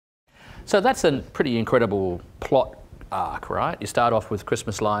So that's a pretty incredible plot arc, right? You start off with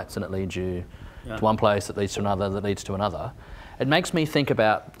Christmas lights and it leads you to one place that leads to another, that leads to another. It makes me think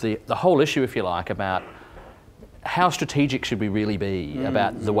about the whole issue, if you like, about how strategic should we really be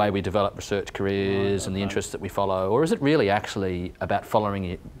about the way we develop research careers and the interests that we follow, or is it really actually about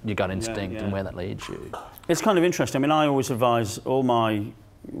following your gut instinct and where that leads you? It's kind of interesting. I mean, I always advise all my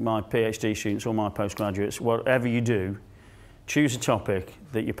PhD students, all my postgraduates, whatever you do, choose a topic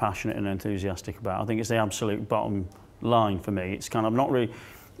that you're passionate and enthusiastic about. I think it's the absolute bottom line for me. It's kind of not really,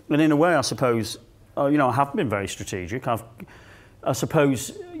 and in a way, I suppose, you know, I have been very strategic. I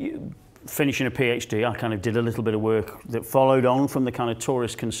suppose, finishing a PhD, I kind of did a little bit of work that followed on from the kind of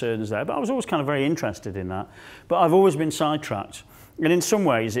tourist concerns there, but I was always kind of very interested in that. But I've always been sidetracked. And in some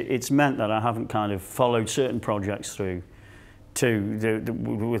ways, it's meant that I haven't kind of followed certain projects through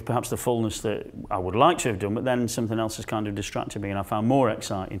with perhaps the fullness that I would like to have done, but then something else has kind of distracted me and I found more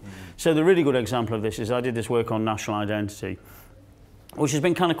exciting. So the really good example of this is I did this work on national identity, which has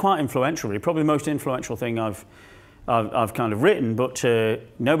been kind of quite influential, really, probably the most influential thing I've kind of written, but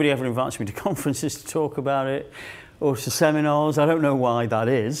nobody ever invites me to conferences to talk about it or to seminars. I don't know why that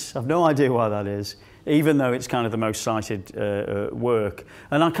is. I've no idea why that is, even though it's kind of the most cited work.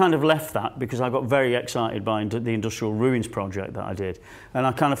 And I kind of left that because I got very excited by the Industrial Ruins project that I did. And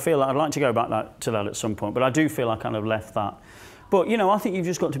I kind of feel like I'd like to go back to that at some point, but I do feel I kind of left that. But, you know, I think you've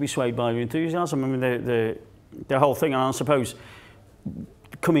just got to be swayed by your enthusiasm. I mean, the whole thing, and I suppose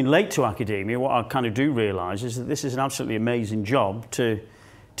coming late to academia, what I kind of do realise is that this is an absolutely amazing job to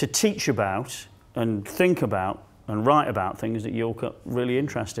teach about and think about and write about things that you're really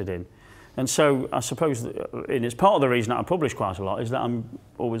interested in. And so I suppose, and it's part of the reason that I publish quite a lot, is that I'm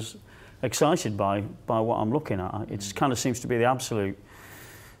always excited by what I'm looking at. It kind of seems to be the absolute,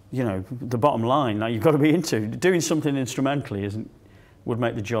 you know, the bottom line that you've got to be into. Doing something instrumentally would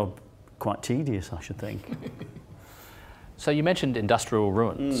make the job quite tedious, I should think. So you mentioned industrial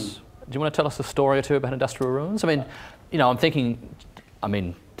ruins. Do you want to tell us a story or two about industrial ruins? I mean, you know, I'm thinking, I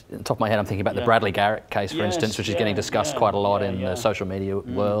mean, on the top of my head, I'm thinking about the Bradley Garrett case, for instance, which is getting discussed quite a lot in the social media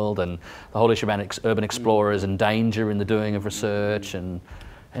world, and the whole issue about urban explorers and danger in the doing of research and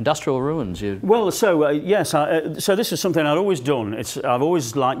industrial ruins. Well, so yes, so this is something I'd always done. I've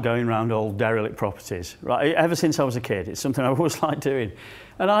always liked going around old derelict properties, right? Ever since I was a kid, it's something I've always liked doing,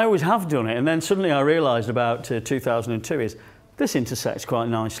 and I always have done it. And then suddenly I realised about 2002 is this intersects quite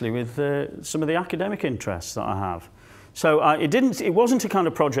nicely with some of the academic interests that I have. So it wasn't a kind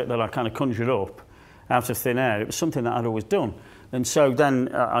of project that I kind of conjured up out of thin air. It was something that I'd always done. And so then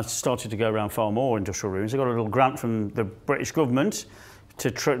I started to go around far more industrial ruins. I got a little grant from the British government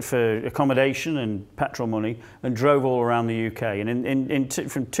for accommodation and petrol money, and drove all around the UK. And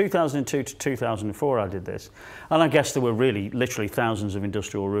from 2002 to 2004 I did this. And I guess there were really literally thousands of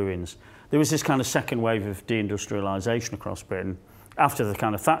industrial ruins. There was this kind of second wave of deindustrialisation across Britain after the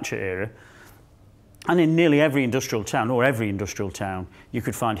kind of Thatcher era. And in nearly every industrial town, you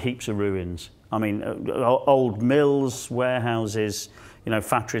could find heaps of ruins. I mean, old mills, warehouses, you know,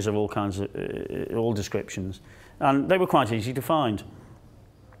 factories of all kinds of, all descriptions. And they were quite easy to find.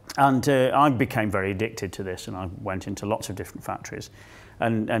 And I became very addicted to this, and I went into lots of different factories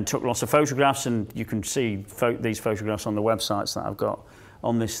and took lots of photographs, and you can see these photographs on the websites that I've got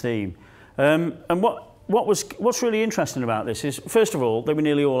on this theme. And what's really interesting about this is, first of all, they were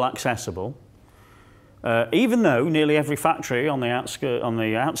nearly all accessible. Even though nearly every factory on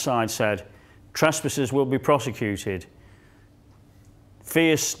the outside said, trespassers will be prosecuted,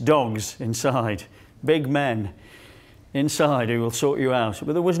 fierce dogs inside, big men inside who will sort you out.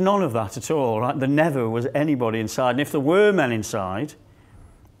 But there was none of that at all, right? There never was anybody inside. And if there were men inside,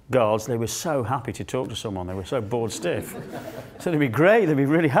 guards, they were so happy to talk to someone. They were so bored stiff. So they'd be great, they'd be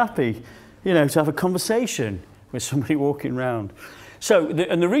really happy, you know, to have a conversation with somebody walking around. So,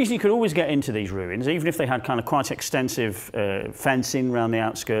 and the reason you could always get into these ruins, even if they had kind of quite extensive fencing around the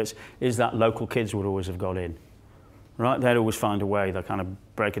outskirts, is that local kids would always have got in. Right? They'd always find a way. They'd kind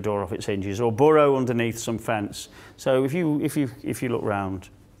of break a door off its hinges or burrow underneath some fence. So if you look round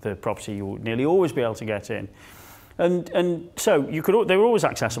the property, you would nearly always be able to get in. And so they were always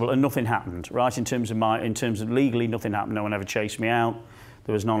accessible, and nothing happened. Right? In terms of legally, nothing happened. No one ever chased me out.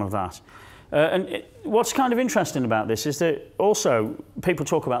 There was none of that. What's kind of interesting about this is that also people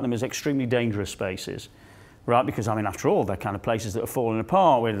talk about them as extremely dangerous spaces, right? Because, I mean, after all, they're kind of places that are falling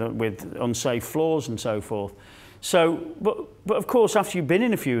apart with unsafe floors and so forth. So, but of course, after you've been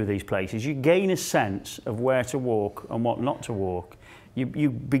in a few of these places, you gain a sense of where to walk and what not to walk. You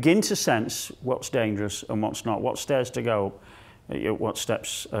begin to sense what's dangerous and what's not, what stairs to go up, what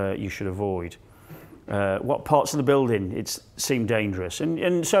steps you should avoid. what parts of the building it seemed dangerous.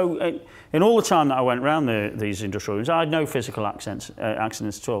 And so in all the time that I went around these industrial rooms, I had no physical accidents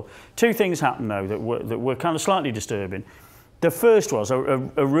at all. Two things happened, though, that were kind of slightly disturbing. The first was a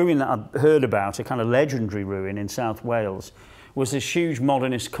ruin that I'd heard about, a kind of legendary ruin in South Wales, was this huge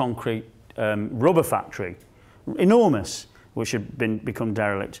modernist concrete rubber factory, enormous, which had become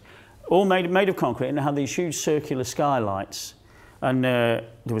derelict, all made of concrete, and it had these huge circular skylights. And there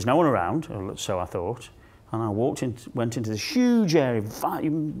was no one around, or so I thought. And I went into this huge area,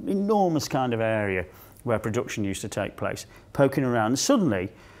 enormous kind of area where production used to take place, poking around. And suddenly,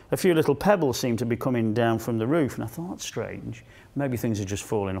 a few little pebbles seemed to be coming down from the roof. And I thought, that's strange. Maybe things are just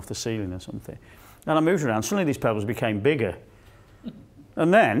falling off the ceiling or something. And I moved around. Suddenly, these pebbles became bigger.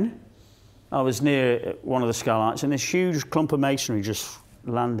 And then I was near one of the skylights, and this huge clump of masonry just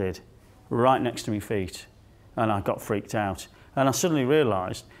landed right next to my feet. And I got freaked out. And I suddenly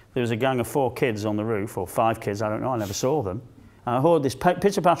realised there was a gang of 4 kids on the roof, or 5 kids, I don't know, I never saw them. And I heard this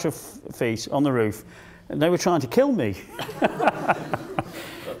pitter-patter of feet on the roof, and they were trying to kill me.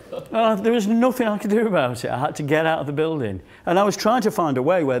 There was nothing I could do about it. I had to get out of the building. And I was trying to find a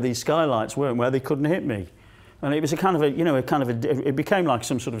way where these skylights weren't, where they couldn't hit me. And it was it became like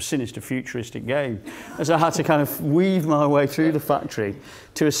some sort of sinister futuristic game, as I had to kind of weave my way through the factory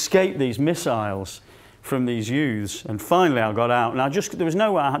to escape these missiles from these youths. And finally I got out, and there was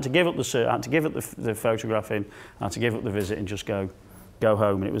no way. I had to give up I had to give up the photographing, I had to give up the visit and just go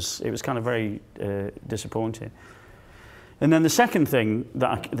home. And it was kind of very disappointing. And then the second thing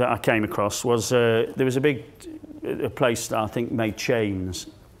that I came across was there was a place that I think made chains,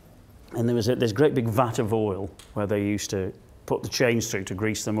 and there was this great big vat of oil where they used to put the chains through to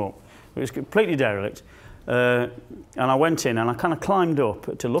grease them up. It was completely derelict, and I went in and I kind of climbed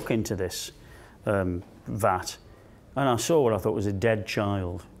up to look into this vat, and I saw what I thought was a dead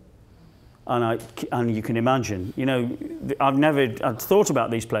child. And you can imagine, you know, I'd thought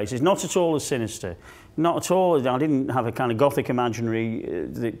about these places, not at all as sinister, not at all. I didn't have a kind of gothic imaginary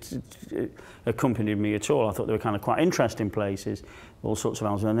that accompanied me at all. I thought they were kind of quite interesting places, all sorts of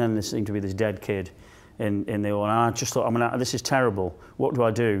animals. And then there seemed to be this dead kid in the oil. And I just thought, this is terrible. What do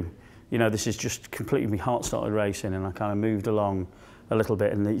I do? You know, this is just completely, my heart started racing, and I kind of moved along a little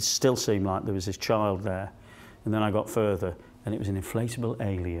bit, and it still seemed like there was this child there. And then I got further, and it was an inflatable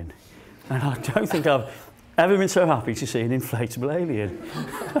alien. And I don't think I've ever been so happy to see an inflatable alien.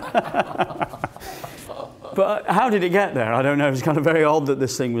 But how did it get there? I don't know. It was kind of very odd that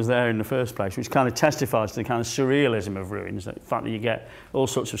this thing was there in the first place, which kind of testifies to the kind of surrealism of ruins, the fact that you get all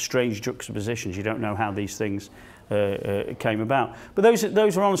sorts of strange juxtapositions. You don't know how these things came about. But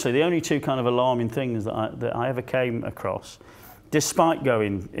those were honestly the only two kind of alarming things that I ever came across, despite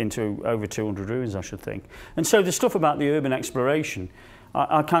going into over 200 ruins, I should think. And so the stuff about the urban exploration,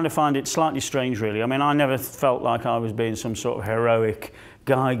 I kind of find it slightly strange, really. I mean, I never felt like I was being some sort of heroic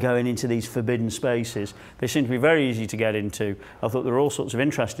guy going into these forbidden spaces. They seem to be very easy to get into. I thought there were all sorts of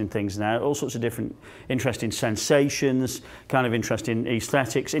interesting things now, all sorts of different interesting sensations, kind of interesting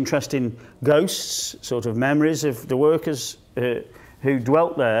aesthetics, interesting ghosts, sort of memories of the workers who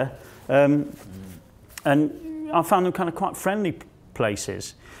dwelt there. And I found them kind of quite friendly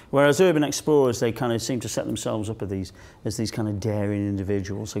places. Whereas urban explorers, they kind of seem to set themselves up as these kind of daring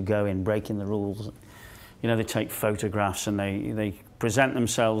individuals who go in, breaking the rules. You know, they take photographs and they present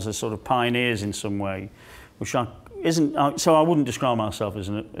themselves as sort of pioneers in some way, which isn't. So I wouldn't describe myself as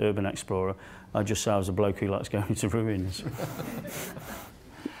an urban explorer. I'd just say I was a bloke who likes going into ruins.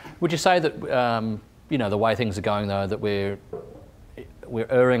 Would you say that, you know, the way things are going, though, that we're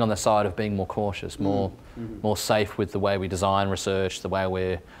erring on the side of being more cautious, more safe with the way we design research, the way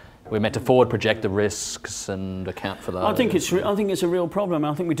we're meant to forward project the risks and account for those? I think it's a real problem.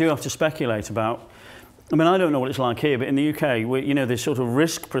 I think we do have to speculate about. I mean, I don't know what it's like here, but in the UK, you know, the sort of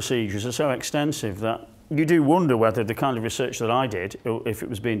risk procedures are so extensive that you do wonder whether the kind of research that I did, if it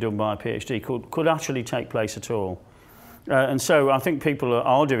was being done by a PhD, could actually take place at all. And so I think people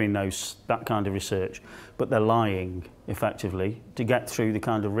are doing that kind of research, but they're lying effectively to get through the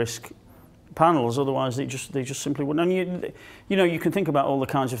kind of risk panels. Otherwise, they just simply wouldn't. And you know, you can think about all the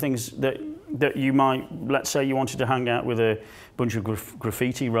kinds of things that you might. Let's say you wanted to hang out with a bunch of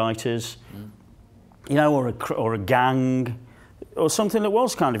graffiti writers, you know, or a gang, or something that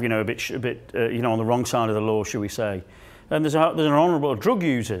was kind of, you know, a bit you know, on the wrong side of the law, shall we say. And there's an honourable drug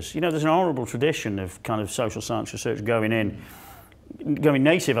users. You know, there's an honourable tradition of kind of social science research going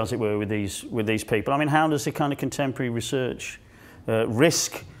native, as it were, with these people. I mean, how does the kind of contemporary research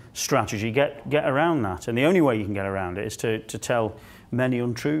risk strategy get around that? And the only way you can get around it is to tell many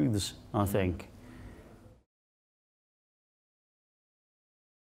untruths, I think.